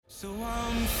So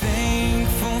I'm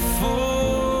thankful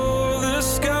for the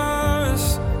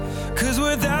scars, 'cause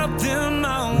without them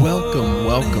I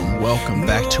Welcome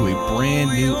back to a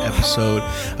brand new episode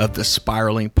of the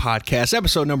Spiraling Podcast,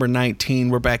 episode number 19.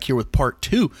 We're back here with part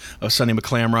 2 of Sonny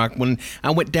McClamrock. When I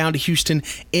went down to Houston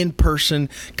in person,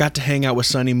 got to hang out with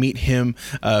Sonny, meet him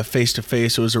face to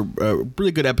face. It was a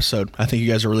really good episode. I think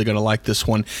you guys are really going to like this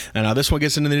one. And this one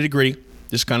gets into the nitty gritty,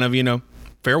 just kind of,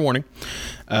 fair warning.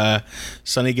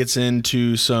 Sonny gets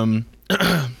into some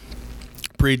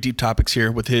pretty deep topics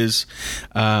here with his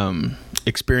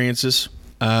experiences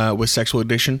with sexual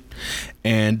addiction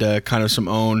and kind of some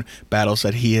own battles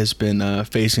that he has been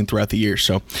facing throughout the year.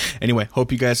 So anyway,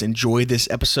 hope you guys enjoyed this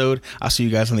episode. I'll see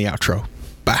you guys on the outro.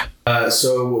 Bye.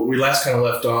 So we last kind of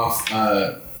left off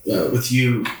with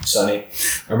you, Sonny.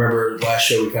 I remember last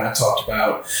show we kind of talked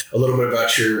about a little bit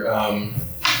about your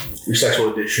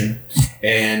sexual addiction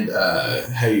and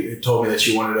how you told me that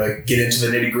you wanted to get into the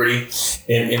nitty gritty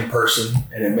in person,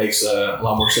 and it makes a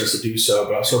lot more sense to do so.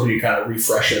 But I was hoping you kind of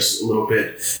refresh us a little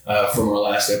bit from our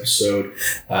last episode.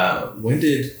 When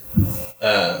did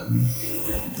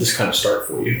this kind of start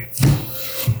for you?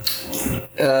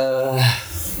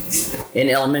 In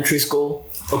elementary school.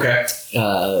 Okay.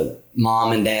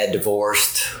 Mom and dad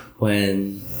divorced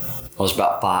when I was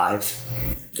about 5.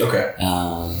 Okay.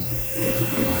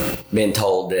 Been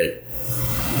told that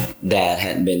dad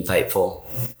hadn't been faithful,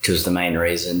 which was the main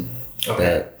reason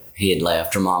that he had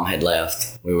left, or mom had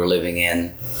left. We were living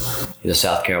in either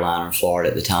South Carolina or Florida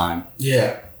at the time.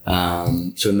 Yeah.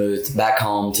 So we moved back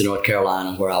home to North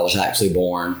Carolina, where I was actually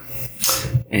born,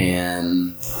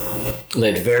 and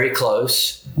lived very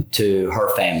close to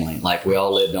her family. Like, we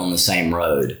all lived on the same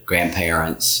road,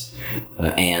 grandparents,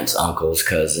 aunts, uncles,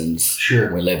 cousins.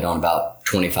 Sure. We lived on about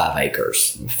 25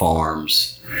 acres,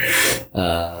 farms.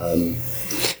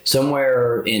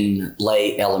 Somewhere in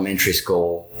late elementary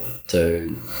school,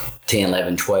 to 10,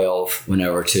 11, 12, went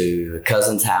over to a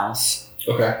cousin's house.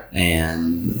 Okay.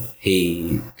 And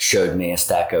he showed me a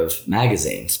stack of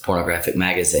magazines, pornographic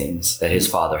magazines that his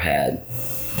father had.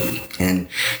 And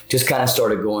just kind of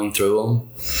started going through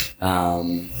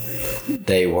them.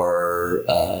 They were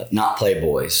not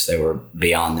Playboys. They were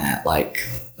beyond that, like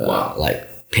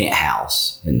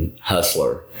Penthouse and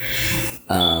Hustler.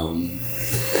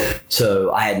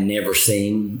 So I had never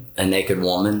seen a naked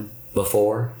woman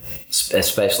before,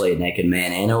 especially a naked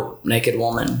man and a naked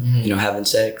woman, having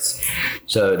sex.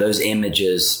 So those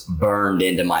images burned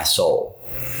into my soul.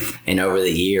 And over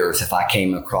the years, if I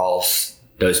came across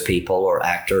those people or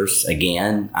actors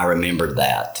again, I remembered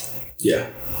that. Yeah.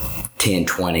 10,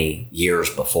 20 years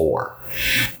before.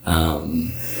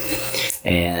 And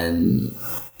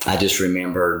I just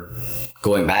remember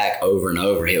going back over and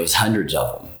over. It was hundreds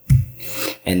of them.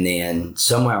 And then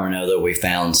somewhere or another, we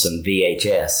found some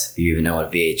VHS. Do you even know what a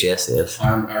VHS is? I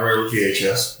remember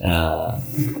VHS.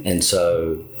 And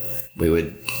so we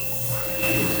would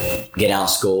get out of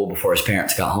school before his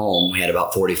parents got home. We had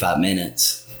about 45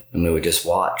 minutes, and we would just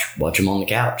watch him on the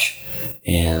couch.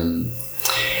 And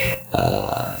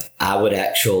I would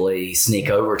actually sneak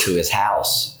over to his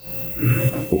house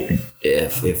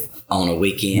if on a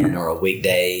weekend or a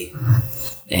weekday,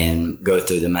 and go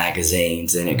through the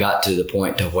magazines. And it got to the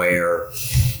point to where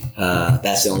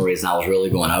that's the only reason I was really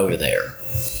going over there.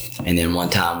 And then one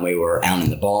time we were out in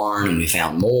the barn and we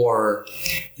found more,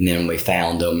 and then we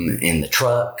found them in the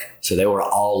truck. So they were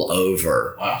all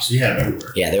over. Wow, so you had them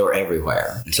everywhere. Yeah, they were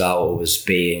everywhere. And so I was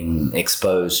being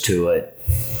exposed to it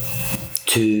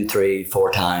 2, 3,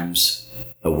 4 times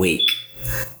a week.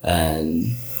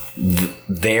 And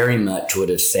very much would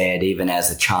have said, even as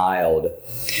a child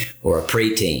or a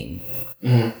preteen.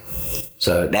 Mm-hmm.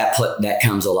 So that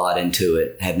comes a lot into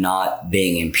it. Have not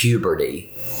being in puberty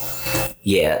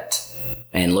yet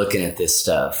and looking at this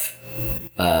stuff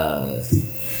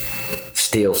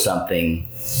steals something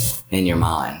in your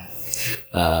mind.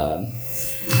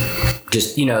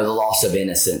 Just, the loss of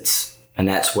innocence. And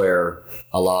that's where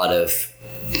a lot of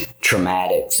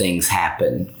traumatic things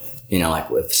happen.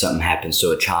 Like if something happens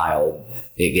to a child,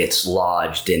 it gets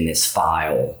lodged in this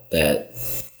file that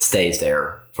stays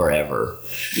there forever.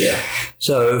 Yeah.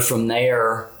 So from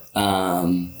there,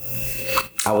 I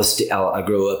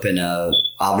grew up in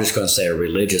I'm just going to say a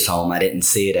religious home. I didn't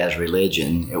see it as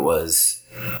religion. It was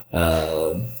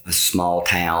a small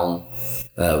town.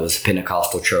 It was a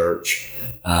Pentecostal church.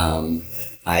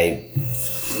 I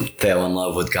fell in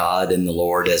love with God and the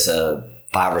Lord as a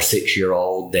 5 or 6 year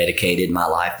old, dedicated my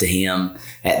life to him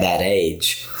at that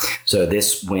age. So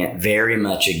this went very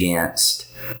much against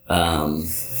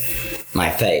my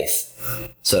faith.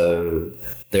 So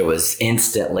there was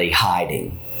instantly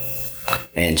hiding.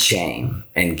 and shame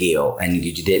and guilt, and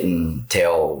you didn't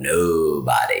tell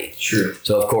nobody. Sure.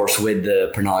 So, of course, with the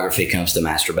pornography comes the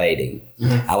masturbating.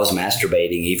 Mm-hmm. I was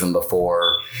masturbating even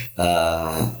before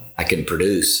I could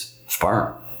produce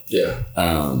sperm. Yeah.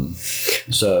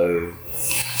 So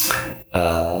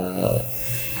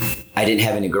I didn't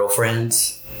have any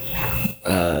girlfriends.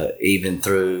 Even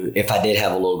through, if I did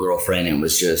have a little girlfriend, it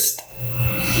was just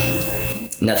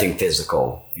nothing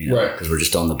physical, right? Because we're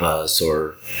just on the bus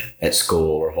or at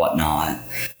school or whatnot.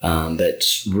 But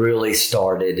really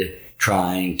started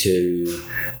trying to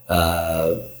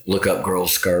look up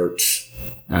girls' skirts,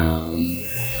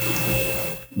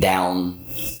 down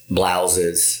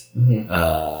blouses, and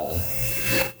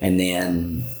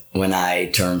then when I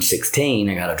turned 16,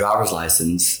 I got a driver's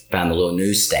license, found the little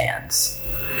newsstands.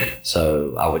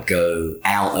 So I would go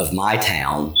out of my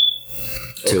town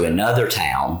to another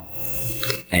town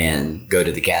and go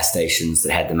to the gas stations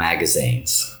that had the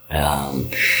magazines.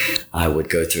 I would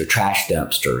go through trash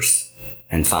dumpsters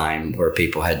and find where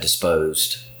people had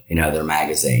disposed, their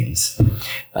magazines.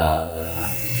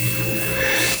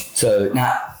 So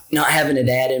not having a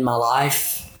dad in my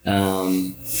life,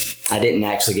 I didn't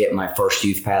actually get my first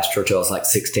youth pastor till I was like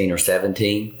 16 or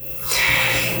 17.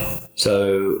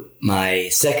 So my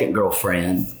second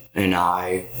girlfriend and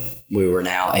I, we were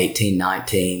now 18,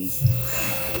 19,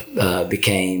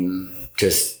 became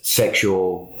just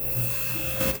sexual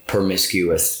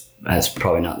promiscuous. That's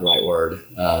probably not the right word.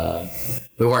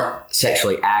 We weren't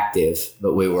sexually active,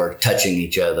 but we were touching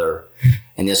each other.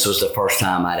 And this was the first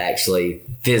time I'd actually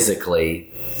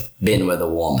physically been with a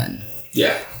woman.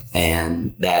 Yeah.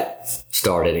 And that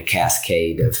started a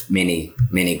cascade of many,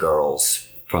 many girls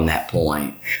from that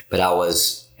point. But I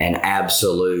was an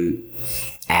absolute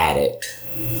addict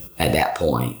at that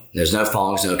point. There's no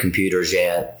phones, no computers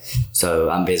yet. So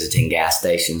I'm visiting gas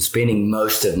stations, spending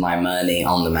most of my money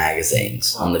on the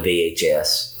magazines, on the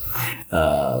VHS.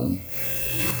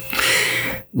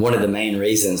 One of the main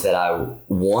reasons that I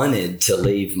wanted to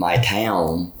leave my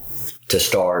town to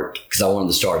start, because I wanted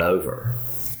to start over.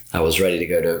 I was ready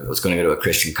to was going to go to a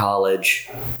Christian college.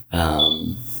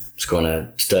 Was going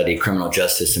to study criminal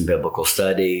justice and biblical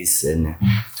studies, and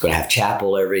was going to have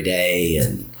chapel every day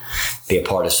and be a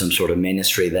part of some sort of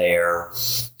ministry there.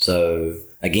 So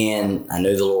again, I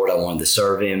knew the Lord. I wanted to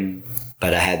serve Him,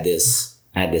 but I had this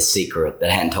secret that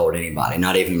I hadn't told anybody,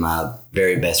 not even my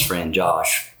very best friend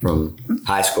Josh from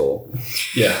high school.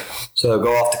 Yeah. So I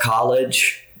go off to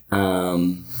college.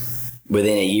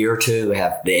 Within a year or two, we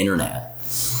have the internet.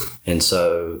 And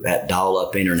so that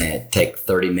dial-up internet take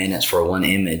 30 minutes for one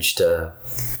image to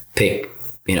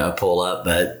pull up,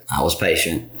 but I was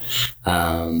patient.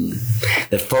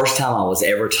 The first time I was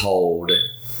ever told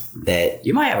that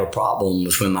you might have a problem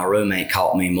was when my roommate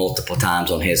caught me multiple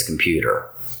times on his computer.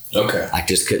 Okay. I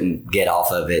just couldn't get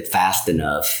off of it fast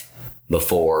enough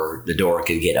before the door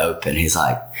could get open. He's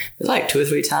like, it's like 2 or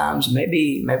 3 times.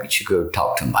 Maybe you should go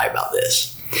talk to somebody about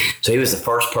this. So he was the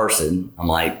first person, I'm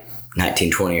like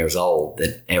 19, 20 years old,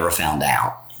 that ever found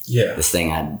out. Yeah. This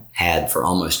thing I'd had for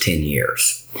almost 10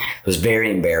 years. It was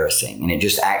very embarrassing. And it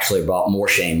just actually brought more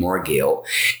shame, more guilt,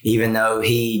 even though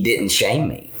he didn't shame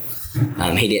me.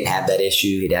 He didn't have that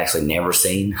issue. He'd actually never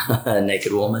seen a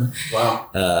naked woman. Wow.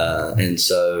 And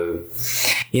so,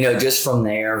 just from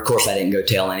there, of course, I didn't go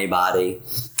tell anybody.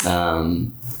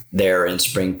 There in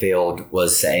Springfield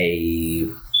was a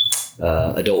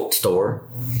adult store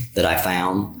that I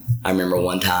found. I remember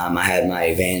one time I had my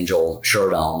Evangel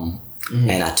shirt on,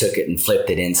 and I took it and flipped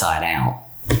it inside out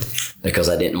because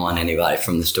I didn't want anybody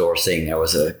from the store seeing there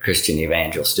was a Christian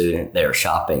Evangel student there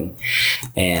shopping.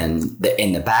 And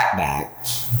in the backpack,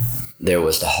 there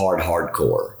was the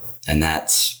hardcore. And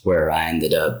that's where I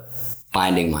ended up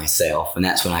finding myself. And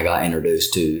that's when I got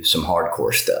introduced to some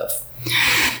hardcore stuff.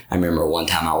 I remember one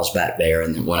time I was back there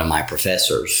and one of my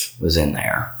professors was in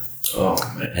there. Oh,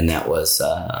 man. And that was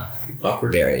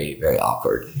awkward. Very, very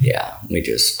awkward. Yeah. We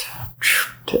just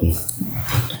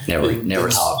never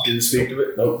talked. Didn't speak to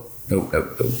it? Nope.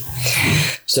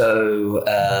 So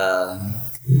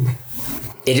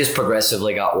it just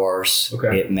progressively got worse.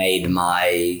 Okay. It made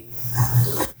my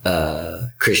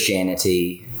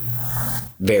Christianity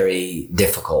very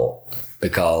difficult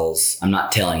because I'm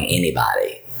not telling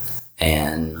anybody.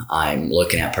 And I'm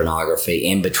looking at pornography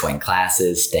in between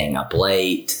classes, staying up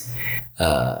late.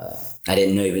 I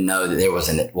didn't even know that there was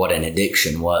what an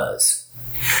addiction was.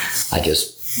 I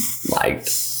just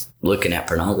liked looking at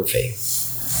pornography.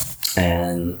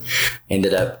 And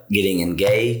ended up getting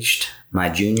engaged my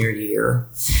junior year.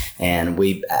 And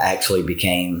we actually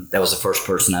that was the first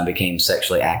person I became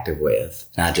sexually active with.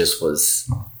 And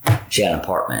she had an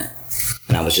apartment.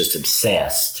 And I was just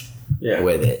obsessed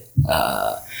with it.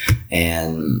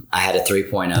 And I had a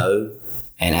 3.0.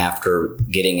 And after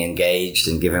getting engaged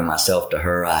and giving myself to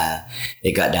her,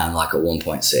 it got down to like a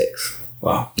 1.6.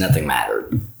 Wow. Nothing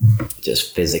mattered.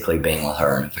 Just physically being with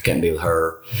her. And if I couldn't be with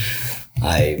her,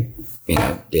 I,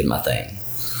 did my thing.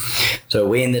 So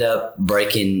we ended up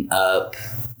breaking up,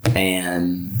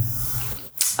 and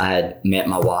I had met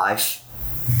my wife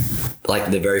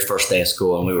like the very first day of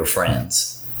school, and we were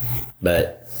friends.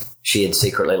 But she had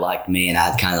secretly liked me, and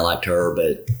I'd kind of liked her,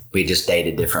 but we just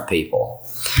dated different people.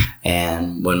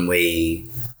 And when we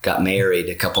got married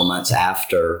a couple months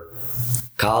after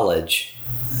college,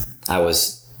 I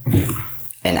was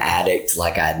an addict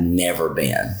like I'd never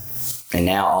been. And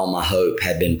now all my hope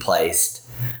had been placed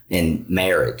in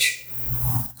marriage.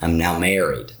 I'm now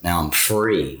married. Now I'm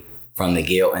free from the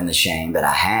guilt and the shame that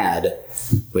I had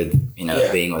with,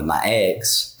 being with my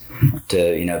ex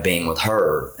to, being with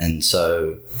her. And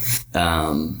so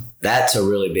that's a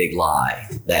really big lie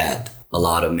that a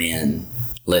lot of men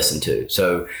listen to.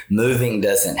 So moving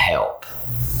doesn't help.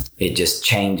 It just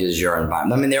changes your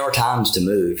environment. I mean, there are times to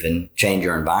move and change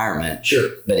your environment. Sure.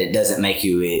 But it doesn't make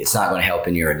it's not going to help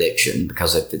in your addiction,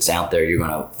 because if it's out there,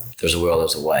 there's a will,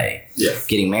 there's a way. Yeah.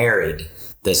 Getting married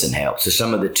doesn't help. So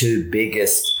some of the two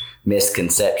biggest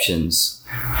misconceptions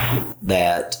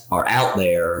that are out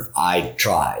there, I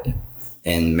tried,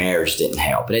 and marriage didn't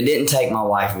help. And it didn't take my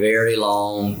wife very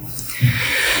long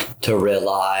to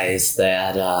realize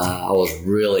that I was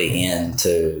really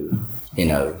into,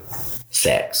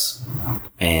 sex.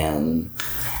 And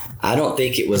I don't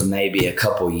think it was maybe a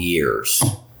couple years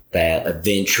that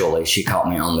eventually she caught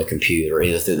me on the computer,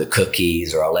 either through the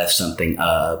cookies or I left something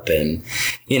up. And,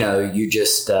 you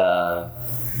just,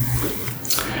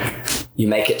 you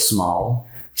make it small.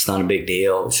 It's not a big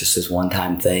deal. It's just this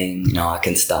one-time thing. I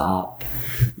can stop.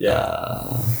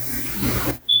 Yeah.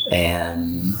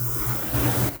 And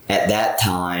at that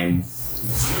time,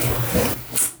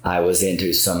 I was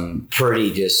into some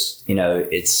pretty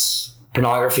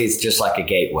pornography is just like a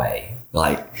gateway.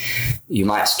 Like, you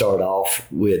might start off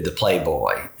with the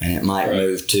Playboy, and it might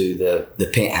move to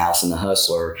the Penthouse and the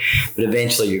Hustler, but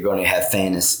eventually you're going to have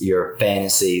your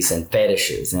fantasies and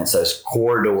fetishes. And it's those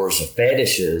corridors of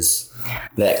fetishes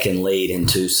that can lead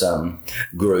into some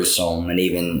gruesome and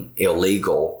even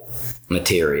illegal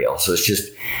material. So it's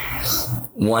just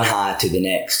one high to the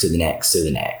next, to the next, to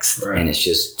the next. Right. And it's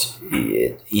just,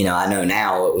 I know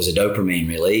now it was a dopamine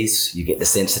release. You get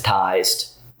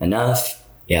desensitized enough.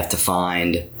 You have to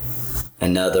find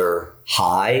another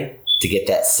high to get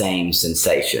that same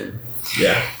sensation.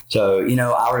 Yeah. So,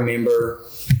 I remember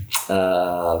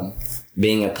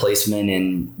being a policeman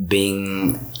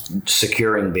and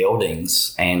securing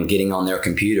buildings and getting on their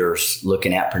computers,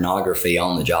 looking at pornography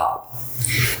on the job,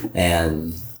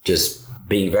 and just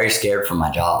being very scared for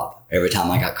my job. Every time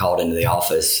I got called into the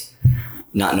office,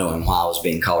 not knowing why I was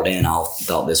being called in, I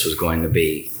thought this was going to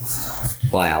be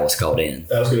why I was called in.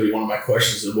 That was going to be one of my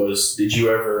questions. It was,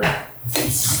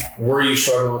 were you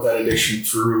struggling with that addiction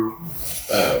through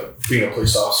being a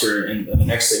police officer? And the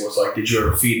next thing was like, did you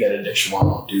ever feed that addiction while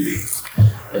on duty?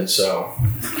 And so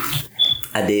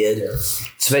I did,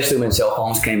 especially when cell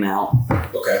phones came out.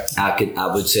 Okay.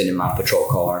 I would sit in my patrol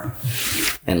car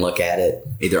and look at it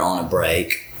either on a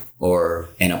break or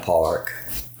in a park.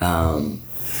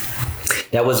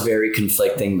 That was very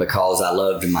conflicting because I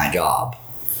loved my job.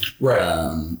 Right.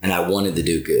 And I wanted to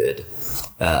do good.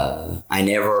 I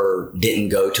never didn't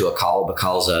go to a call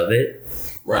because of it.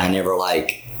 Right. I never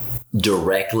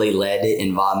directly let it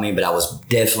involve me, but I was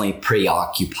definitely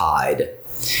preoccupied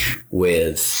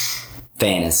with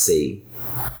fantasy,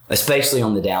 especially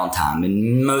on the downtime.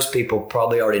 And most people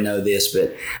probably already know this,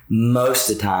 but most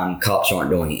of the time cops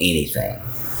aren't doing anything.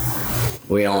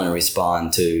 We only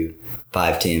respond to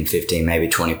 5, 10, 15, maybe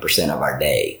 20% of our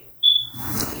day.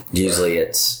 Usually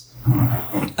it's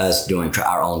us doing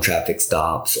our own traffic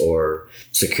stops or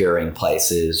securing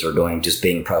places or being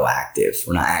proactive.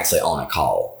 We're not actually on a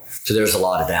call. So there's a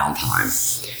lot of downtime.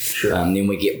 Sure. Then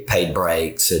we get paid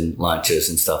breaks and lunches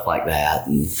and stuff like that.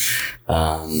 And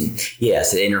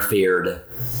yes, it interfered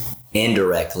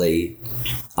indirectly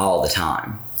all the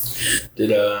time.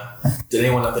 Did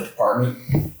anyone at the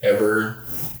department ever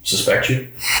suspect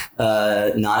you?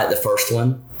 Not at the first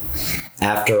one.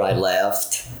 After I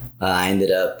left,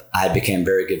 I became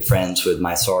very good friends with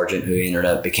my sergeant, who ended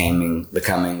up becoming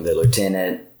the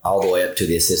lieutenant, all the way up to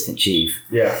the assistant chief.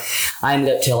 Yeah. I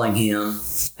ended up telling him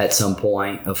at some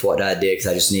point of what I did, because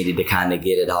I just needed to kind of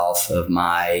get it off of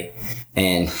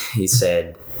and he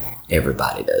said,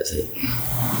 everybody does it.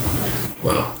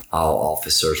 Well, all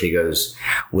officers. He goes,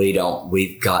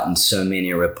 we've gotten so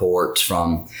many reports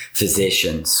from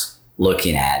physicians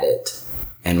looking at it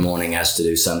and wanting us to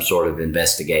do some sort of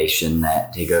investigation.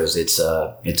 That he goes,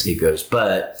 he goes,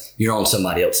 but you're on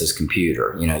somebody else's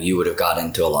computer. You know, you would have got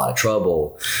into a lot of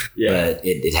trouble, but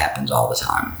it happens all the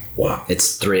time. Wow.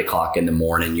 It's 3:00 in the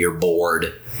morning. You're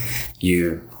bored.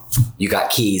 You got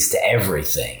keys to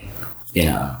everything, you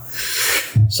know?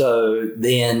 So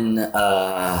then,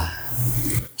 I'm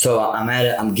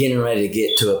getting ready to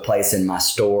get to a place in my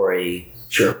story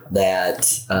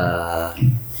that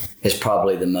is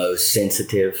probably the most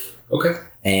sensitive. Okay.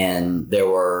 And there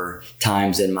were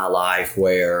times in my life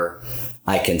where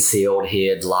I concealed,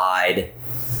 hid, lied.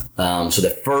 So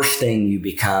the first thing you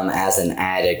become as an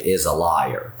addict is a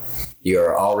liar.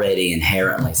 You're already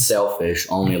inherently selfish,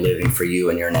 only living for you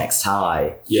and your next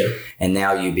high. Yeah. And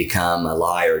now you become a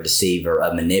liar, deceiver,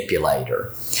 a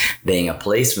manipulator. Being a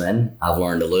policeman, I've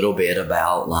learned a little bit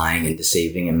about lying and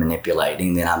deceiving and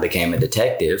manipulating. Then I became a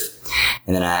detective,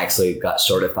 and then I actually got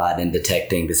certified in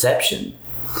detecting deception.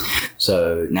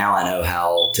 So now I know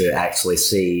how to actually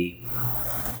see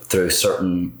through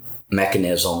certain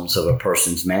mechanisms of a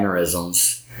person's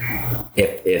mannerisms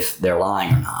if they're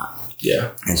lying or not.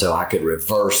 Yeah. And so I could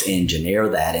reverse engineer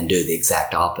that and do the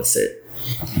exact opposite.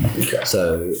 Okay.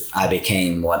 So I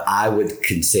became what I would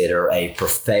consider a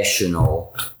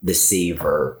professional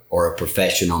deceiver or a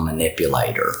professional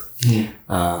manipulator.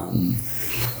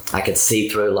 I could see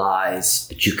through lies,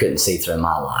 but you couldn't see through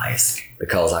my lies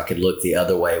because I could look the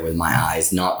other way with my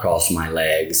eyes, not cross my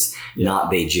legs,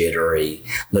 not be jittery,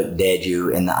 look dead you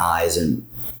in the eyes and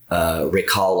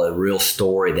recall a real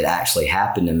story that actually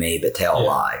happened to me, but tell a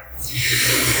lie.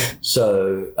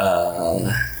 So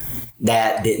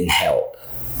that didn't help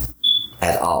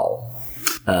at all.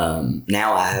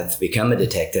 Now I have become a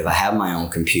detective. I have my own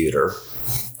computer.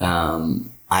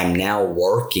 I'm now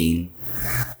working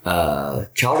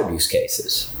child abuse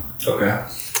cases. Okay.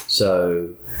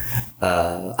 So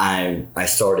I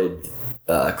started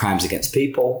crimes against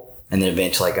people, and then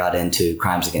eventually I got into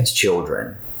crimes against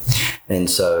children. And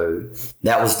so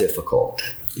that was difficult.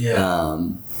 Yeah.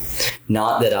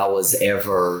 Not that I was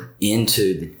ever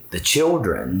into the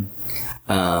children,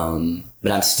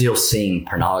 but I'm still seeing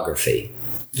pornography.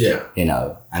 Yeah. You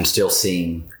know, I'm still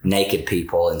seeing naked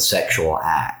people and sexual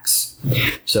acts.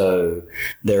 So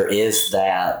there is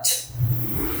that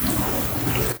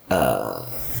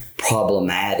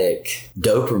problematic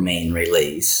dopamine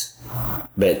release,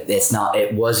 but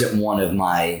it wasn't one of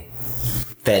my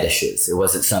fetishes. It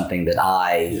wasn't something that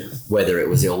whether it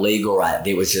was illegal or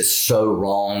it was just so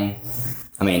wrong.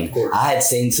 I mean, I had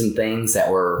seen some things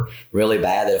that were really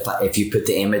bad that if you put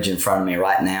the image in front of me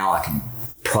right now, I could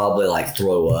probably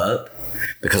throw up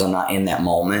because I'm not in that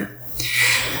moment.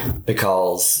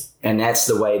 And that's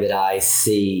the way that I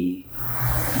see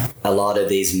a lot of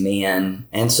these men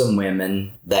and some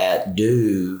women that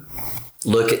do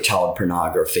look at child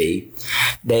pornography.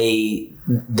 They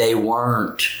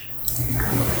weren't,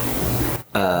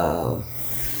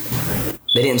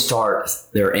 they didn't start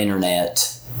their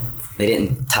internet. They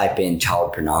didn't type in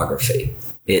child pornography.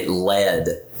 It led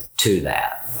to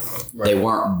that. Right. They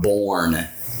weren't born.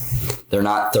 They're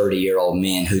not 30-year-old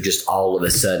men who just all of a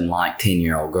sudden like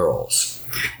 10-year-old girls.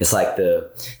 It's like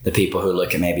the people who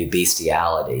look at maybe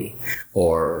bestiality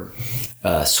or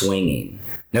swinging.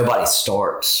 Nobody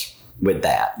starts with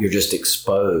that. You're just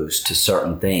exposed to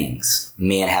certain things.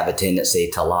 Men have a tendency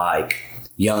to like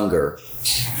younger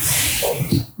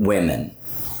women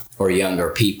or younger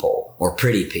people or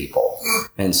pretty people.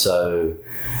 And so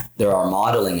there are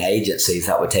modeling agencies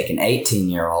that would take an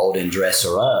 18-year-old and dress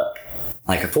her up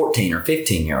like a 14 or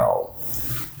 15-year-old.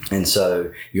 And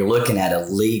so you're looking at a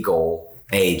legal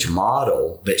age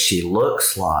model, but she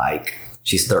looks like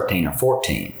she's 13 or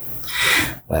 14.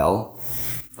 Well,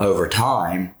 over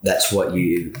time,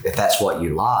 if that's what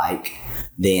you like,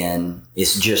 then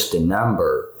it's just a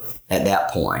number at that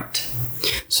point.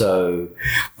 So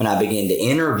when I began to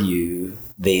interview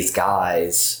these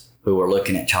guys who were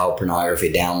looking at child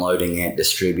pornography, downloading it,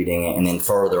 distributing it, and then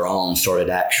further on started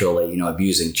actually,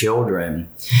 abusing children,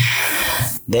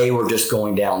 they were just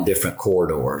going down different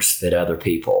corridors that other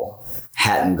people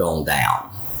hadn't gone down.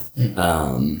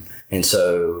 And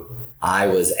so I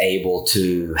was able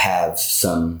to have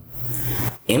some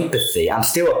empathy. I'm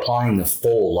still applying the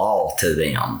full law to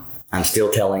them. I'm still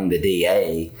telling the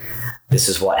DA, this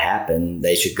is what happened.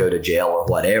 They should go to jail or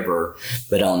whatever.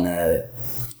 But on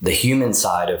the human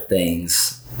side of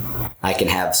things, I can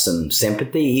have some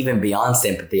sympathy. Even beyond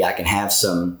sympathy, I can have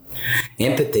some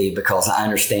empathy because I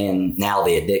understand now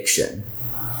the addiction.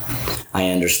 I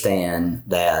understand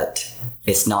that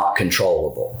it's not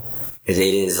controllable. It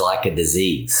is like a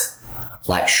disease,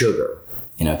 like sugar.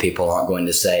 People aren't going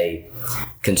to say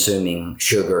consuming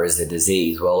sugar is a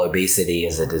disease. Well, obesity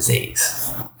is a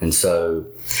disease. And so,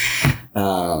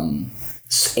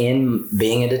 in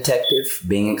being a detective,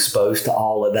 being exposed to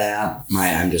all of that,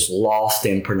 I'm just lost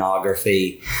in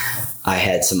pornography. I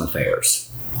had some affairs.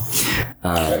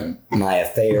 My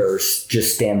affairs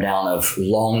just stemmed out of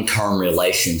long-term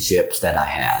relationships that I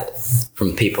had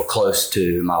from people close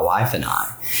to my wife and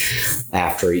I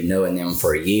after knowing them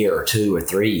for a year or 2 or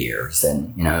 3 years.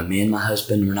 And, me and my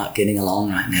husband were not getting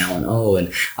along right now. And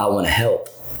I want to help.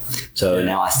 So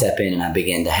now I step in and I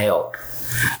begin to help.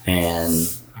 And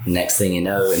next thing you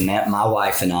know, and that my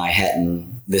wife and I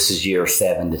this is year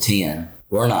 7 to 10.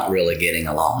 We're not really getting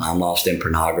along. I'm lost in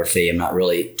pornography. I'm not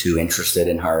really too interested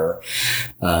in her.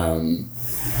 You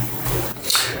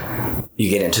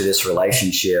get into this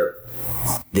relationship.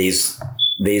 These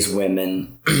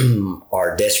women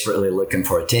are desperately looking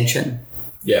for attention.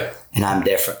 Yeah. And I'm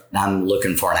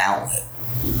looking for an outlet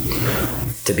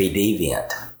to be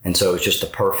deviant. And so it's just a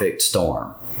perfect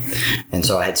storm. And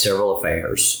so I had several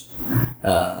affairs.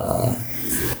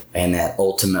 And that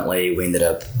ultimately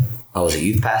I was a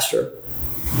youth pastor.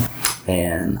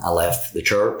 And I left the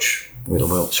church. We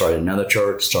started another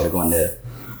church, started going to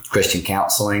Christian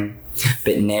counseling,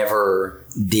 but never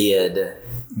did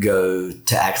go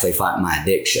to actually fight my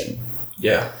addiction.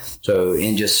 Yeah. So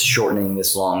in just shortening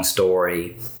this long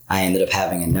story, I ended up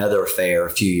having another affair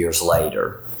a few years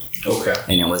later. Okay.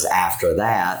 And it was after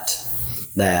that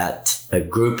a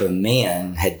group of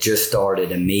men had just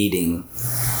started a meeting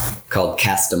called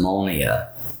Castamonia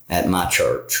at my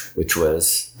church, which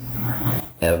was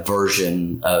a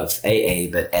version of AA,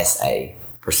 but SA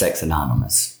for Sex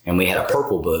Anonymous. And we had a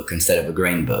purple book instead of a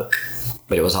green book,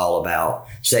 but it was all about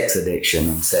sex addiction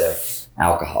instead of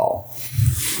alcohol.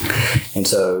 And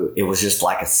so it was just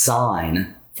like a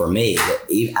sign for me that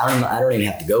I don't even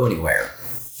have to go anywhere.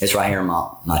 It's right here in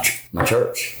my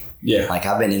church. Yeah. Like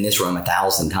I've been in this room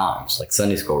 1,000 times, like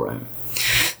Sunday school room.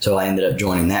 So I ended up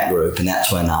joining that group, and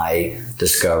that's when I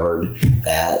discovered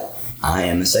that I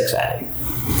am a sex addict.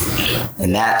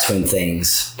 And that's when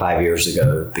things 5 years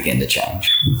ago began to change.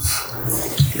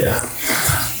 Yeah.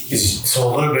 So a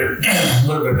little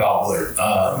bit about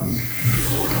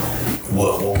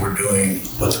what we're doing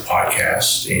with the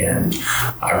podcast, and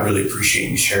I really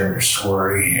appreciate you sharing your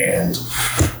story and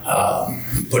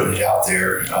putting it out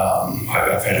there.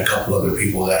 I've had a couple other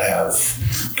people that have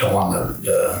come on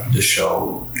the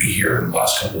show here in the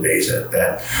last couple of days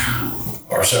that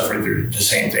are suffering through the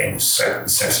same thing,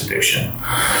 sex addiction.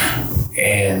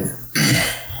 And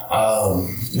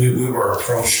we were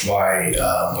approached by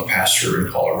a pastor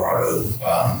in Colorado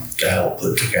to help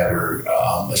put together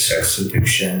a sex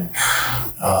addiction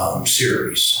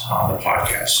series on the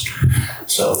podcast.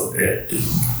 So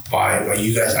by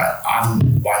you guys,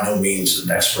 I'm by no means an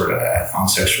expert on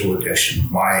sexual addiction.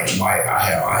 I am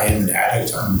an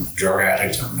addict. I'm a drug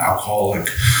addict. I'm an alcoholic.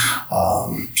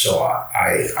 So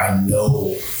I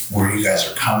know where you guys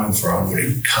are coming from when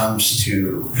it comes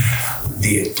to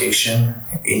the addiction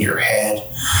in your head.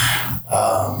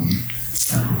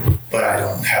 But I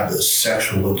don't have the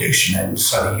sexual addiction. And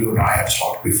so you and I have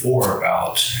talked before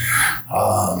about,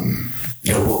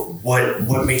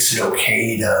 what makes it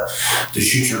okay to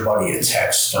shoot your buddy a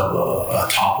text of a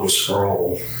topless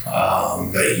girl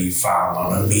that you found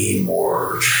on a meme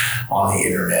or on the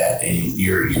internet, and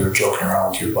you're joking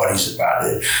around with your buddies about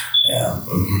it.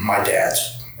 My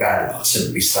dad's bad about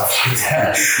sending me stuff like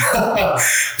that.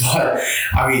 But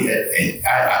I mean,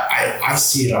 I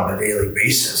see it on a daily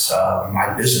basis.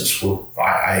 My business,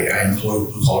 I employ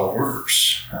blue collar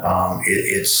workers.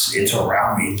 It's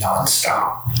around me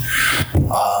nonstop.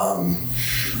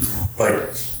 But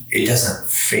it doesn't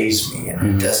faze me,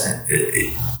 and it doesn't.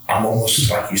 I'm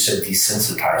almost, like you said,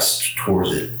 desensitized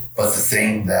towards it. But the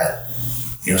thing that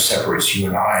separates you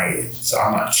and I is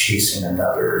I'm not chasing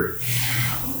another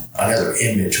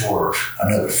image or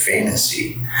another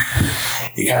fantasy.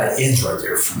 It kind of ends right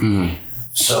there for me.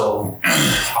 So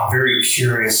I'm very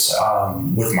curious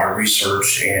with my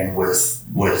research and with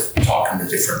talking to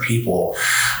different people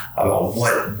about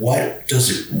what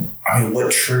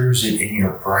triggers it in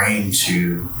your brain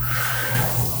to,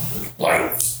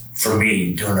 like, for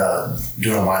me, doing a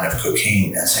line of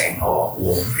cocaine and saying, oh,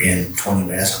 well, in 20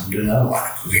 minutes, I'm doing another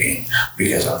line of cocaine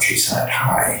because I'm chasing that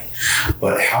high.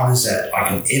 But how does that,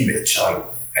 like an image, like,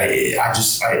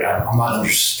 I'm not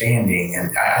understanding,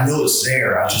 and I know it's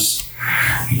there.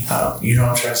 You know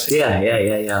what I'm trying to say?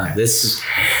 Yeah.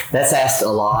 That's asked a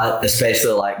lot,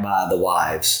 especially like by the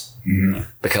wives,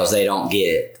 because they don't get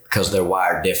it because they're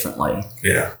wired differently.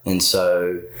 Yeah. And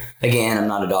so, again, I'm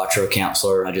not a doctor or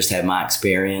counselor. I just have my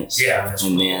experience. Yeah.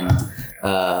 And then,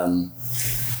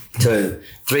 so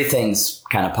 3 things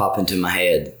kind of pop into my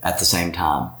head at the same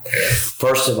time.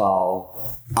 First of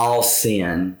all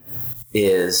sin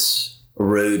is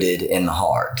rooted in the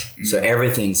heart. So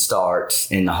everything starts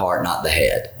in the heart, not the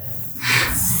head.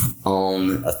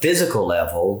 On a physical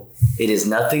level, it is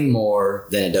nothing more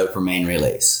than a dopamine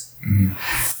release.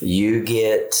 You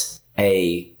get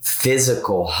a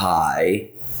physical high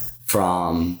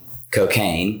from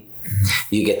cocaine.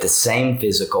 You get the same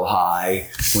physical high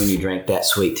when you drink that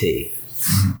sweet tea.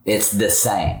 It's the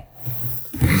same.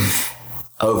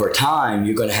 Over time,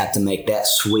 you're going to have to make that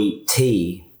sweet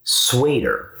tea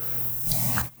sweeter,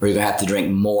 or you're going to have to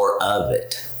drink more of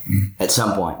it at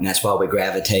some point. And that's why we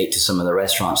gravitate to some of the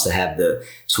restaurants that have the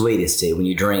sweetest tea. When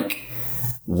you drink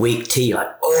weak tea,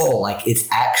 like it's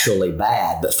actually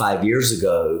bad. But 5 years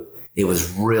ago, it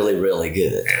was really, really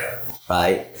good,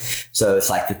 right? So it's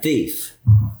like the thief.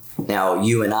 Now,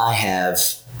 you and I have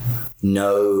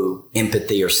no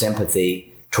empathy or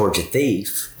sympathy towards a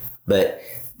thief, but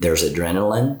there's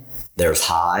adrenaline, there's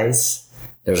highs,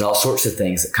 there's all sorts of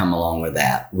things that come along with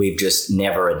that. We've just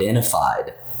never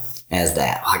identified as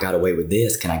that. I got away with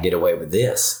this. Can I get away with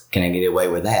this? Can I get away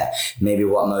with that? Maybe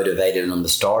what motivated them to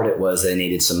start it was they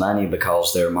needed some money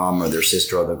because their mom or their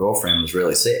sister or their girlfriend was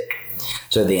really sick.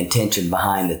 So the intention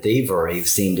behind the thievery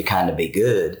seemed to kind of be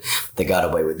good. They got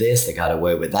away with this. They got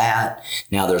away with that.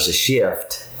 Now there's a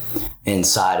shift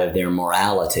inside of their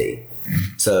morality.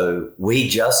 So we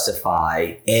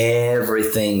justify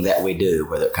everything that we do,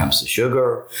 whether it comes to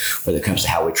sugar, whether it comes to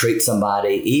how we treat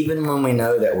somebody. Even when we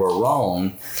know that we're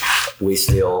wrong, we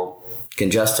still can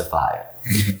justify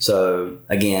it. So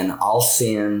again, all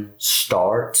sin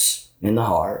starts in the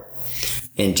heart.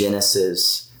 In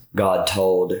Genesis, God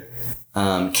told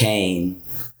Cain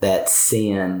that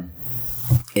sin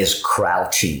is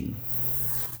crouching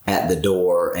at the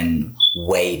door and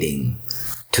waiting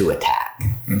to attack.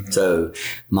 So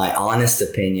my honest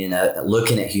opinion,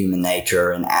 looking at human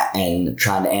nature and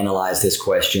trying to analyze this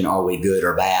question, are we good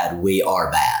or bad? We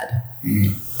are bad.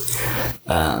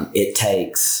 It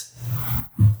takes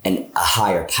a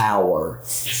higher power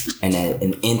and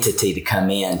an entity to come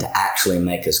in to actually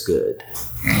make us good.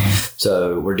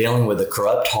 So we're dealing with a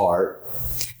corrupt heart,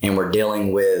 and we're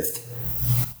dealing with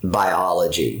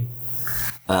biology.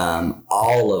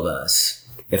 All of us,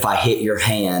 if I hit your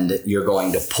hand, you're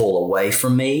going to pull away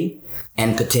from me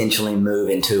and potentially move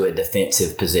into a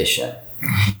defensive position.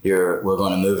 We're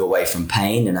going to move away from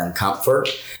pain and uncomfort,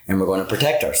 and we're going to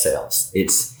protect ourselves.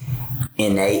 It's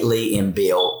innately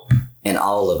inbuilt in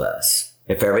all of us.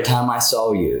 If every time I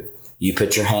saw you, you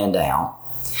put your hand out,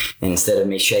 and instead of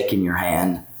me shaking your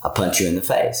hand, I punch you in the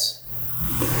face.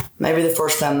 Maybe the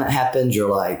first time that happened, you're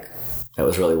like, that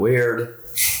was really weird.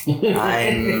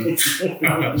 Maybe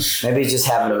he's just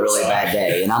having a really bad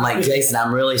day. And I'm like, Jason,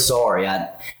 I'm really sorry.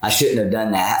 I shouldn't have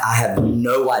done that. I have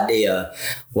no idea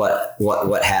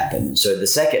what happened. So the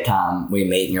second time we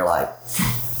meet and you're like,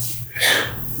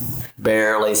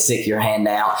 barely stick your hand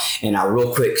out, and I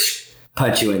real quick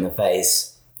punch you in the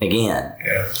face again.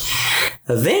 Yeah.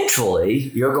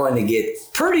 Eventually, you're going to get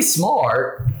pretty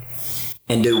smart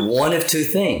and do one of two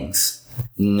things.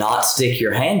 Not stick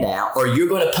your hand out, or you're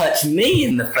going to punch me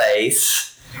in the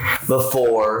face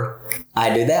before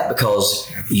I do that, because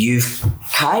you've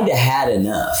kind of had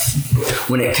enough.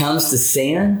 When it comes to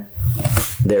sin,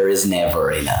 there is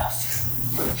never enough.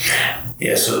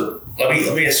 Yeah, so let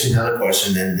me ask you another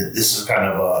question, and this is kind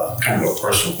of a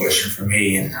personal question for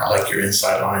me, and I like your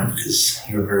insight on it because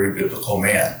you're a very biblical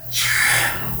man.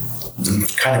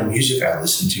 The kind of music I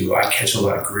listen to, I catch a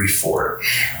lot of grief for it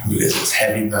because it's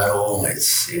heavy metal,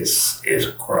 it's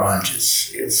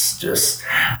grunge, it's just,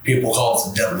 people call it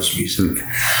the devil's music.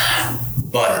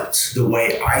 But the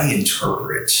way I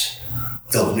interpret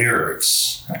the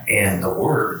lyrics and the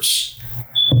words,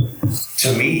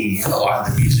 to me, a lot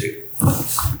of the music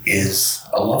is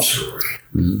a love story.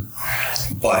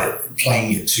 Mm-hmm. But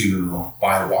playing it to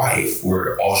my wife,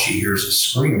 where all she hears is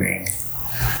screaming,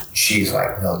 she's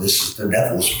like, no, this is the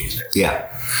devil's music. Yeah.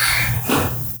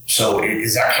 So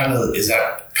is that kind of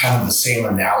the same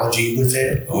analogy with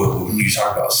it? When you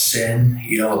talk about sin,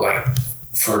 like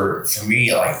for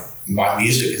me, like my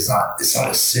music it's not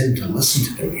a sin to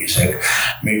listen to the music.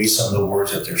 Maybe some of the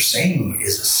words that they're saying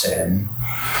is a sin,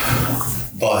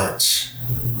 but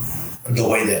the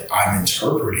way that I'm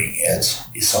interpreting it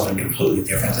is something completely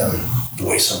different than the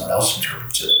way someone else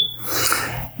interprets it.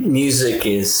 music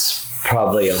is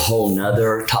probably a whole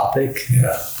nother topic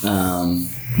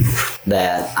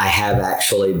that I have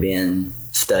actually been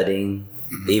studying,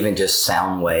 even just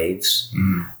sound waves,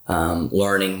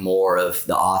 learning more of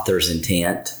the author's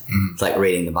intent. It's like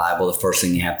reading the Bible. The first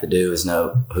thing you have to do is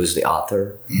know who's the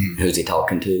author, who's he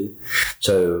talking to.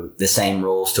 So the same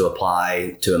rules to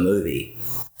apply to a movie,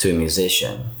 to a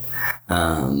musician.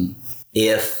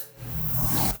 If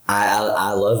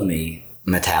I love me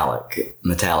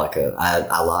Metallica.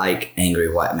 I like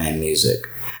Angry White Man music,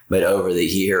 but over the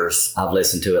years I've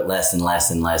listened to it less and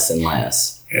less and less and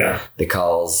less. Yeah.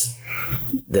 Because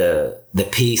the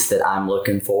peace that I'm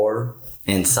looking for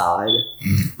inside.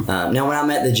 Now, when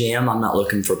I'm at the gym, I'm not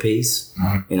looking for peace.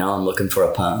 You know, I'm looking for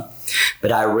a pump.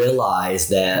 But I realize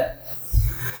that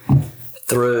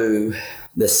through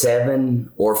the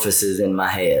 7 orifices in my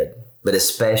head, but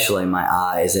especially my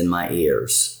eyes and my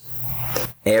ears,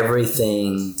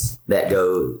 everything that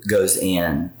goes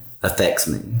in affects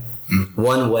me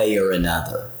one way or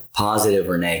another, positive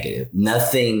or negative.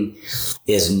 Nothing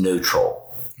is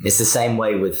neutral. It's the same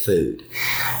way with food.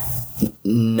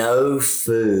 No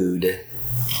food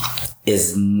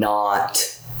is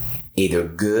not either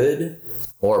good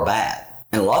or bad.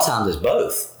 And a lot of times it's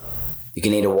both. You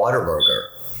can eat a Whataburger.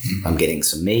 I'm getting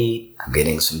some meat, I'm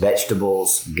getting some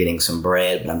vegetables, I'm getting some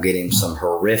bread, but I'm getting some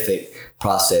horrific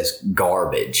processed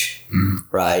garbage,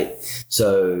 right?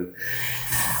 So,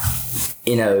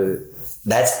 you know,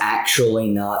 that's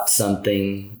actually not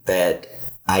something that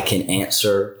I can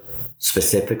answer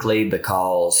specifically,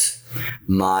 because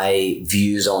my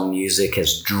views on music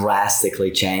has drastically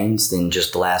changed in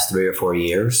just the last 3 or 4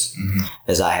 years,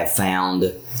 as I have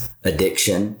found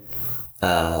addiction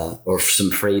or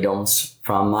some freedoms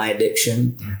from my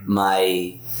addiction.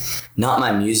 Not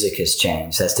my music has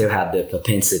changed. I still have the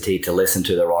propensity to listen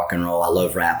to the rock and roll. I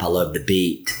love rap. I love the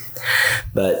beat.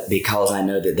 But because I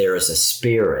know that there is a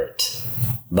spirit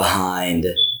behind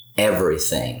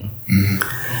everything,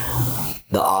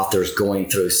 the author's going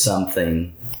through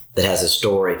something that has a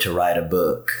story to write a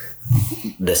book.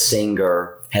 The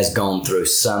singer has gone through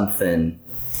something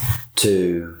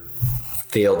to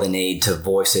feel the need to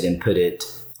voice it and put it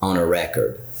on a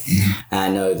record. I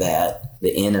know that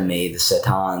the enemy, the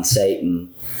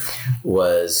Satan,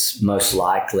 was most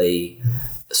likely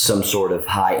some sort of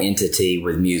high entity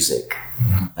with music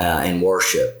and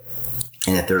worship.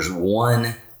 And if there's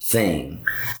one thing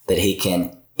that he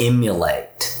can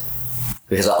emulate,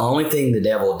 because the only thing the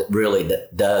devil really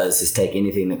does is take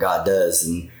anything that God does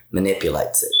and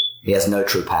manipulates it. He has no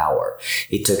true power.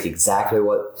 He took exactly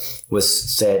what was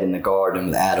said in the garden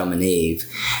with Adam and Eve.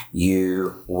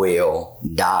 You will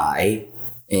die.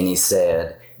 And he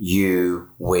said, you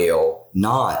will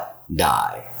not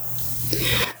die.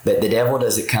 But the devil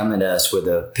doesn't come at us with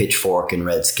a pitchfork and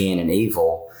red skin and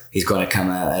evil. He's going to come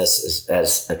at us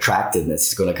as attractiveness.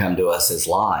 He's going to come to us as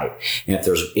light. And if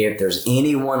there's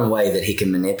any one way that he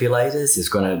can manipulate us, it's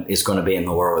going to be in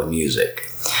the world of music.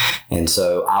 And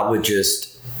so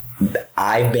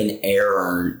I've been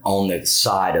erring on the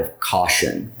side of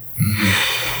caution.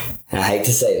 And I hate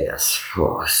to say this.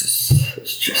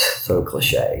 It's just so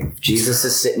cliche. Jesus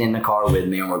is sitting in the car with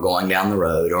me and we're going down the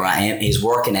road, or he's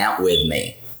working out with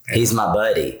me. He's my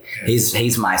buddy.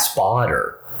 He's my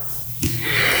spotter.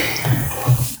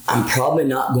 I'm probably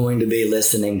not going to be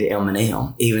listening to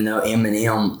Eminem, even though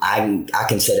Eminem, I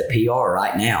can set a PR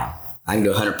right now. I can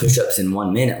do 100 push-ups in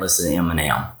 1 minute listening to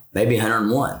Eminem. Maybe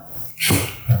 101.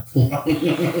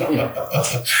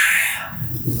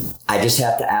 I just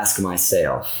have to ask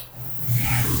myself,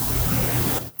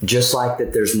 just like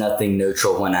that there's nothing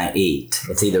neutral when I eat.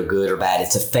 It's either good or bad.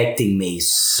 It's affecting me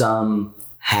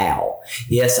somehow.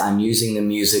 Yes, I'm using the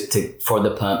music for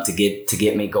the pump to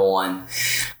get me going,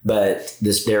 but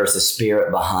there's a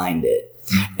spirit behind it.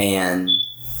 And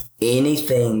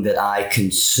anything that I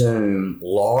consume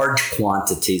large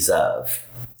quantities of,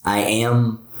 I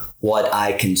am what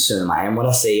I consume. I am what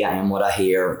I see. I am what I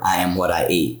hear. I am what I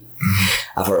eat.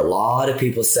 I've heard a lot of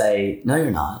people say, no, you're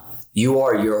not. You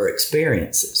are your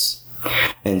experiences.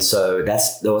 And so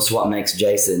that's what makes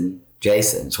Jason.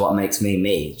 It's what makes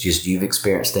me. Just you've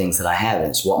experienced things that I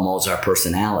haven't. It's what molds our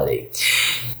personality.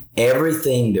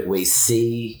 Everything that we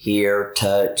see, hear,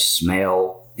 touch,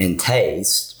 smell, and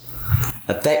taste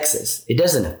affects us. It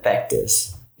doesn't affect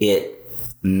us. It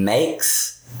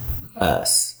makes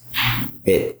us.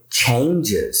 It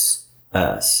changes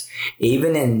us.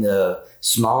 Even in the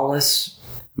smallest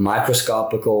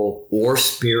microscopical or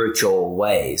spiritual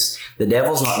ways. The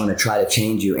devil's not going to try to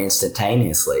change you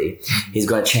instantaneously. He's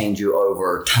going to change you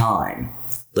over time,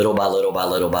 little by little by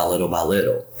little by little by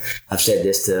little. I've said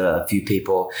this to a few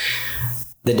people.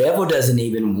 the devil doesn't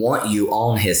even want you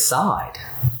on his side.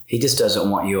 He just doesn't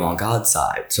want you on God's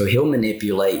side. So he'll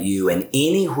manipulate you in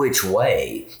any which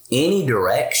way, any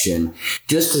direction,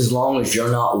 just as long as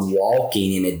you're not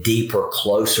walking in a deeper,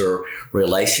 closer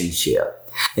relationship.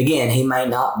 Again, he may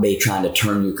not be trying to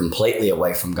turn you completely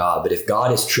away from God, but if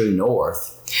God is true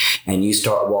north and you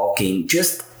start walking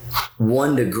just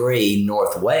 1 degree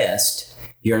northwest,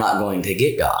 you're not going to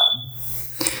get God.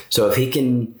 So if he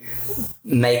can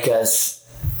make us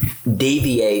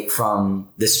deviate from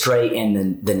the straight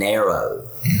and the narrow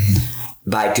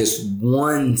by just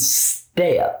one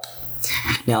step.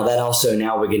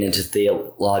 Now we get into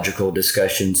theological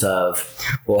discussions of,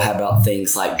 well, how about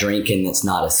things like drinking that's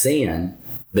not a sin,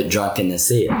 but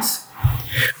drunkenness is?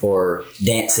 Or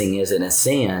dancing isn't a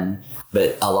sin,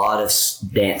 but a lot of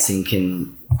dancing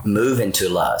can move into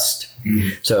lust.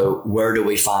 So where do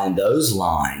we find those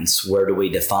lines? Where do we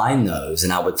define those?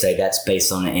 And I would say that's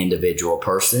based on an individual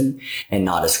person and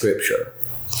not a scripture.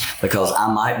 Because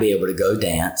I might be able to go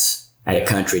dance at a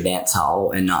country dance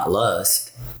hall and not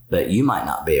lust, but you might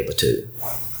not be able to.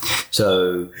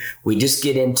 So we just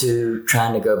get into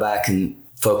trying to go back and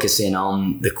focus in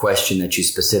on the question that you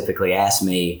specifically asked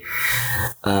me.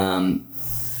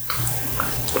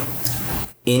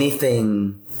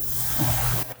 Anything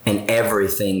and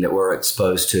everything that we're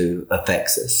exposed to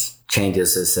affects us,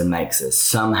 changes us, and makes us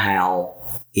somehow,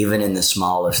 even in the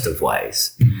smallest of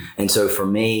ways. And so for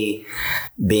me,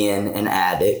 being an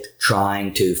addict,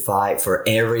 trying to fight for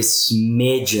every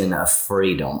smidgen of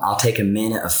freedom, I'll take a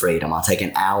minute of freedom, I'll take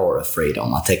an hour of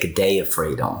freedom, I'll take a day of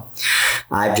freedom.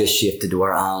 I've just shifted to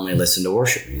where I only listen to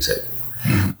worship music,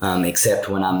 except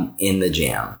when I'm in the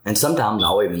gym. And sometimes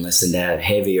I'll even listen to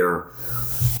heavier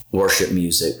worship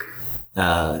music,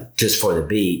 just for the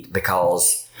beat,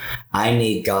 because I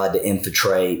need God to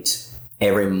infiltrate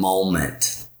every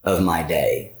moment of my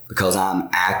day, because I'm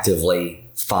actively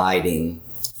fighting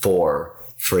for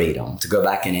freedom. To go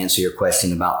back and answer your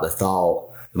question about the thought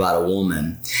about a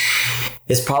woman,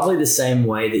 it's probably the same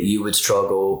way that you would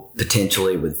struggle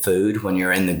potentially with food when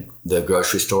you're in the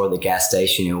grocery store, the gas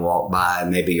station, you walk by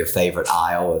maybe your favorite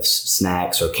aisle of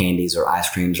snacks or candies or ice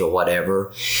creams or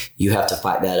whatever. You have to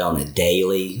fight that on a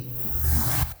daily,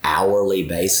 hourly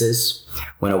basis.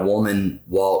 When a woman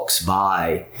walks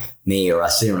by me or I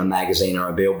see her on a magazine or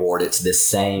a billboard, it's the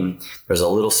same. There's a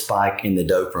little spike in the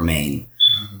dopamine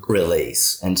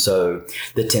release. And so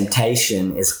the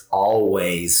temptation is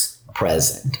always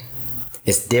present.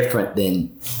 It's different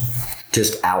than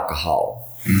just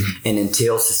alcohol. And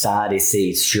until society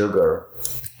sees sugar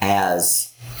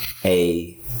as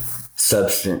a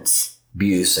substance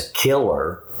abuse, a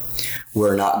killer,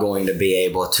 we're not going to be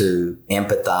able to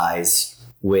empathize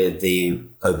with the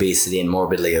obesity and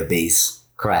morbidly obese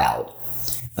crowd.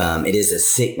 It is a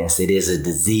sickness. It is a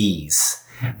disease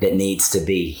that needs to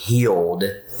be healed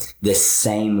the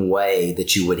same way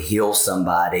that you would heal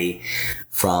somebody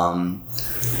from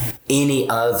any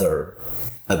other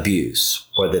abuse,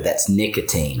 whether that's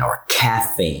nicotine or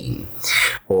caffeine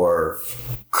or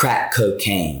crack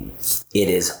cocaine. It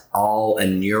is all a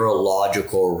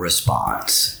neurological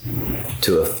response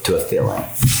to a feeling.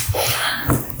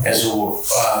 And so,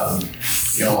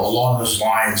 along those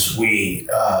lines, we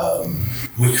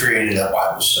created a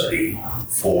Bible study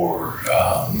for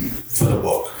the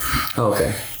book.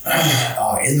 Okay.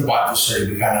 In the Bible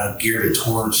study, we kind of geared it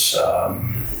towards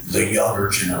the younger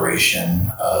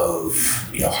generation of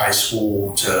high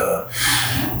school to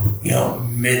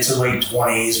mid to late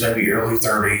 20s, maybe early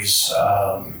 30s,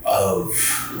 of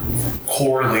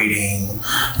correlating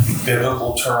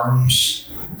biblical terms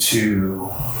to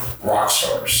rock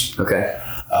stars. Okay.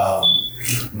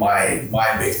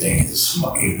 My big thing is,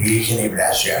 you can even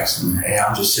ask Jackson, hey,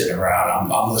 I'm just sitting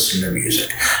around, I'm listening to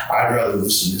music. I'd rather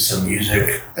listen to some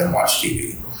music than watch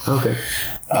TV. Okay.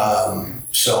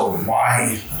 So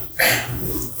my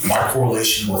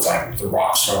correlation with like the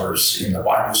rock stars in the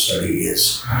Bible study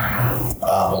is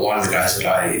a lot of the guys that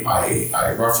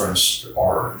I referenced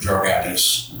are drug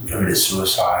addicts, committed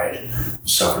suicide,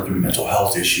 suffered through mental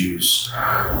health issues,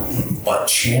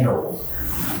 but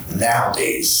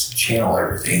nowadays channel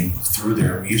everything through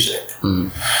their music.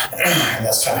 And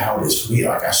that's kind of how it is for me.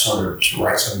 Like, I started to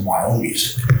write some of my own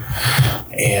music,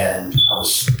 and I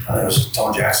was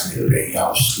telling Jackson the other day, I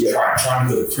was trying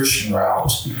to go the Christian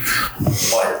route,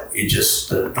 but it just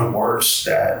the words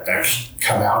that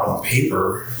come out on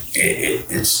paper,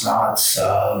 it's not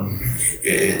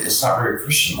very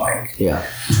Christian like. Yeah.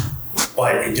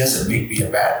 But it doesn't make me a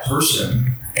bad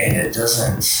person, and it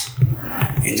doesn't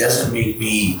make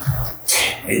me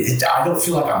I don't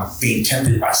feel like I'm being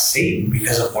tempted by Satan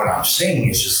because of what I'm saying.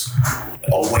 It's just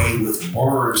a way with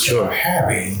words that I'm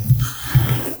having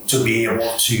to be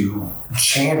able to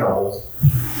channel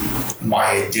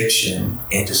my addiction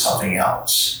into something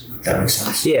else. That makes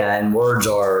sense. Yeah, and words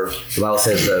are, the Bible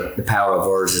says the power of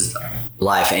words is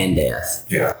life and death.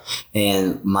 Yeah.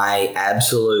 And my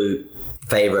absolute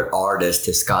favorite artist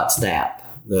is Scott Stapp,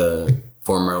 the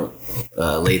former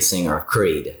lead singer of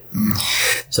Creed.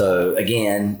 So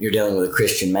again, you're dealing with a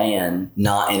Christian man,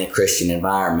 not in a Christian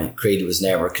environment. Creed was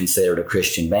never considered a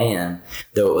Christian band,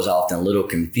 though it was often a little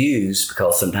confused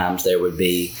because sometimes there would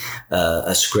be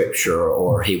a scripture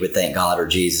or he would thank God or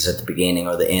Jesus at the beginning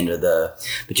or the end of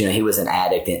but he was an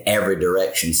addict in every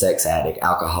direction, sex addict,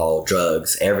 alcohol,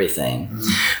 drugs, everything.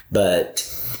 But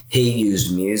he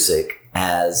used music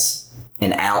as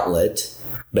an outlet,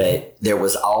 but there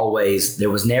was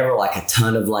never like a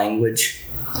ton of language.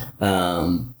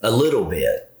 A little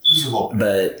bit,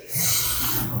 but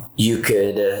you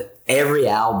could, every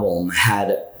album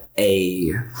had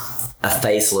a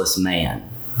faceless man,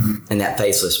 and that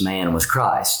faceless man was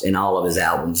Christ in all of his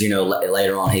albums.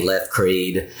 Later on he left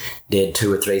Creed, did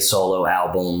 2 or 3 solo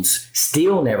albums,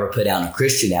 still never put out a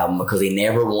Christian album because he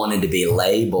never wanted to be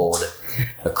labeled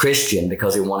a Christian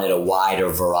because he wanted a wider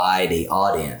variety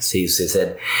audience. He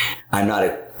said, I'm not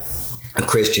a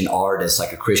Christian artist,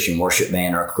 like a Christian worship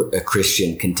band or a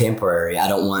Christian contemporary. I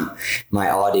don't want my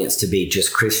audience to be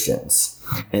just Christians.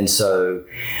 And so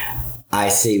I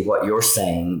see what you're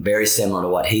saying very similar to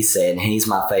what he said. And he's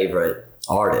my favorite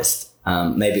artist,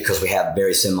 maybe because we have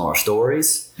very similar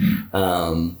stories.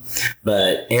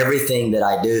 But everything that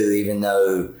I do, even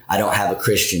though I don't have a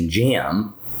Christian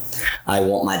gym, I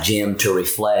want my gym to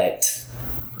reflect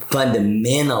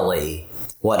fundamentally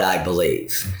what I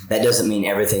believe. That doesn't mean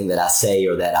everything that I say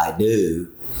or that I do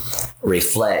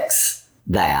reflects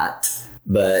that,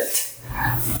 but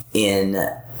in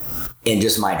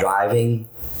just my driving,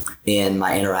 in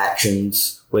my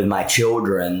interactions with my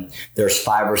children, there's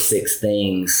 5 or 6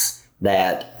 things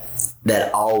that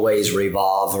always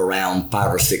revolve around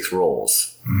 5 or 6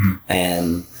 rules. Mm-hmm.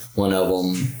 And one of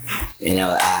them,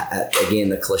 again,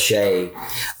 the cliche,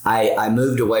 I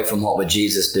moved away from what would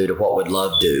Jesus do to what would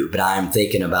love do. But I am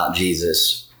thinking about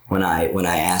Jesus when I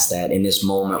ask that. In this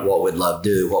moment, what would love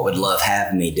do? What would love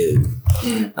have me do?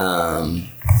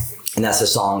 And that's a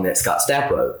song that Scott Stapp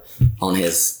wrote on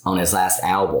his last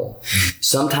album.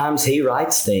 Sometimes he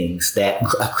writes things that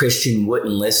a Christian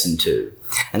wouldn't listen to.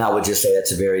 And I would just say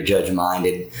that's a very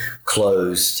judge-minded,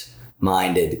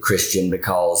 closed-minded Christian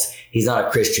because he's not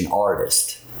a Christian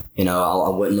artist. I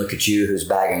wouldn't look at you who's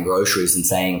bagging groceries and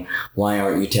saying, why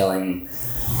aren't you telling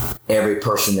every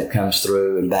person that comes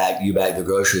through and bag the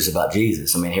groceries about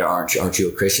Jesus? I mean, here aren't you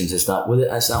a Christian? That's not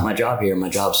my job here. My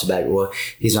job's to bag. Well,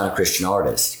 he's not a Christian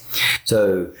artist.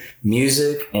 So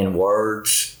music and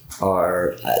words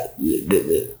are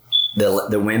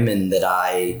the women that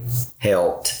I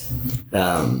helped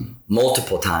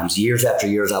multiple times, years after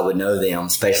years. I would know them,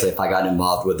 especially if I got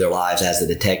involved with their lives as a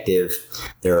detective.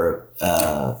 Their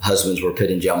husbands were put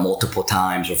in jail multiple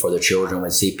times, or for their children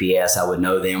with CPS. I would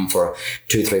know them for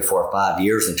 2, 3, 4, 5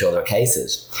 years until their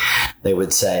cases. They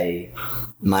would say,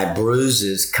 my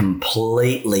bruises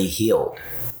completely healed.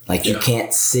 Like you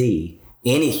can't see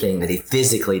anything that he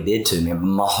physically did to me.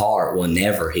 My heart will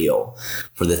never heal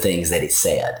for the things that he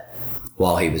said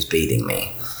while he was beating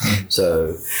me.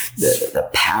 So the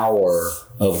power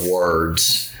of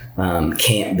words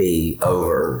can't be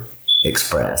over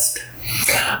expressed.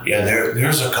 Yeah,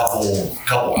 there's a couple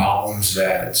albums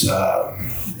that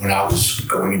when I was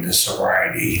going into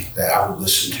sobriety that I would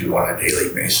listen to on a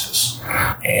daily basis,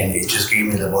 and it just gave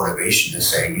me the motivation to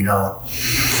say,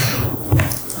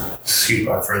 excuse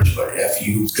my French, but F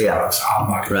you drugs, I'm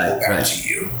not going to go back to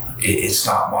you. It's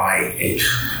not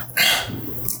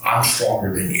I'm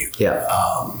stronger than you. Yeah.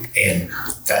 And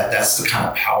that's the kind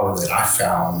of power that I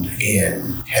found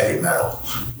in heavy metal.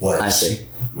 I see.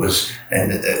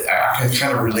 And I can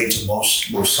kind of relate to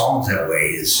most songs that way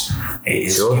is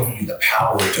sure. Giving you the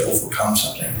power to overcome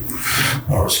something,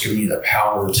 or it's giving you the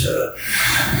power to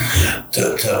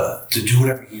do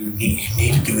whatever you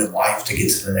need to do in life to get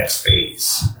to the next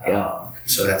phase. Yeah.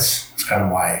 So that's kind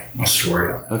of my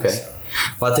story on that. Okay. So.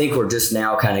 Well, I think we're just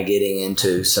now kind of getting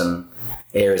into some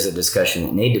areas of discussion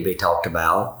that need to be talked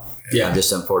about. Yeah, I'm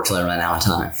just unfortunately running out of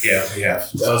time. Yeah.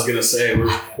 I was gonna say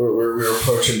we're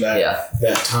approaching that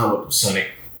time with Sonny.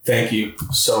 Thank you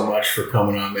so much for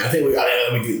coming on, man. I think we got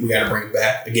to bring it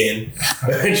back again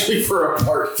eventually for a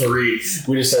part 3.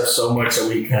 We just have so much that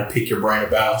we can kind of pick your brain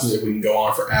about. So that we can go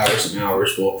on for hours and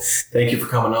hours. Well, thank you for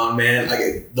coming on, man.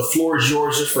 The floor is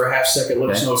yours just for a half second.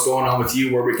 Let us know what's going on with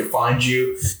you, where we can find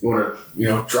you. You want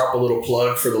to, drop a little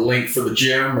plug for the link for the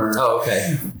gym or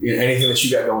anything that you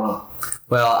got going on?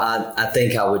 Well, I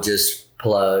think I would just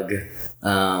plug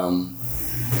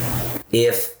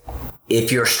if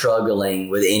you're struggling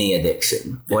with any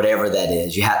addiction, whatever that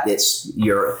is,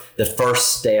 the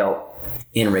first step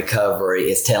in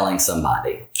recovery is telling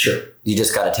somebody. Sure. You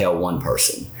just got to tell one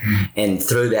person. And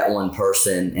through that one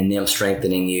person and them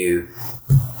strengthening you,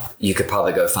 you could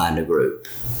probably go find a group.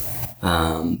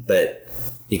 But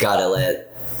you got to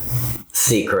let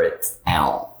secret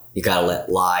out. You got to let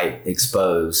light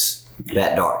expose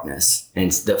that darkness.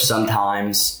 And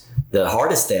sometimes the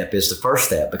hardest step is the first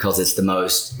step because it's the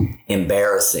most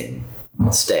embarrassing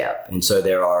step. And so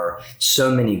there are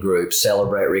so many groups,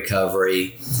 Celebrate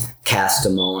Recovery,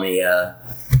 Castamonia,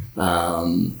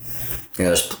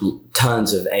 there's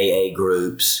tons of AA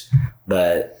groups,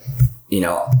 but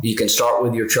you can start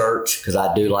with your church because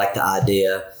I do like the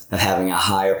idea of having a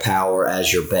higher power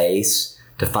as your base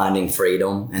to finding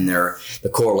freedom, and the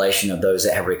correlation of those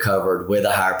that have recovered with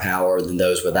a higher power than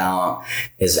those without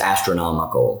is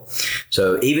astronomical.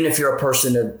 So even if you're a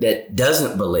person that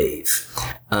doesn't believe,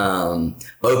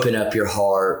 open up your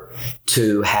heart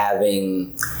to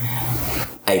having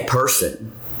a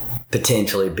person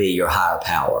potentially be your higher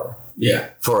power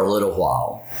for a little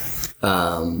while,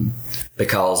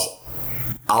 because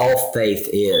all faith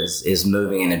is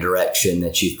moving in a direction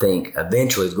that you think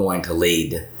eventually is going to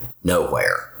lead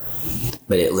nowhere,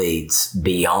 but it leads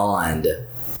beyond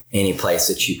any place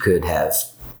that you could have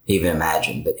even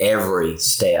imagined. But every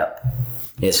step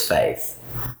is faith.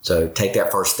 So take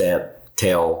that first step,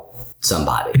 tell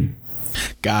somebody.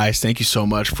 Guys, thank you so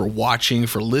much for watching,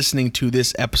 for listening to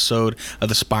this episode of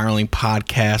the Spiraling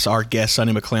Podcast. Our guest,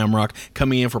 Sonny McClamrock,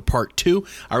 coming in for part 2.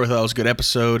 I really thought it was a good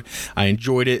episode. I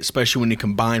enjoyed it, especially when you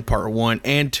combine part 1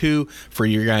 and 2 for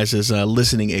your guys'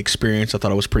 listening experience. I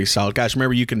thought it was pretty solid. Guys,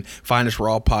 remember, you can find us where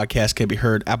all podcasts can be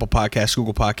heard: Apple Podcasts,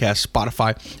 Google Podcasts,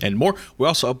 Spotify, and more. We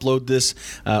also upload this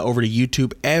over to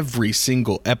YouTube every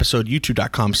single episode,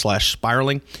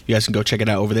 youtube.com/spiraling. You guys can go check it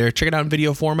out over there. Check it out in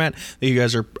video format. I think you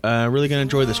guys are really going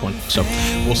to enjoy this one. So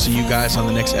we'll see you guys on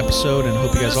the next episode, and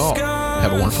hope you guys all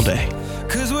have a wonderful day.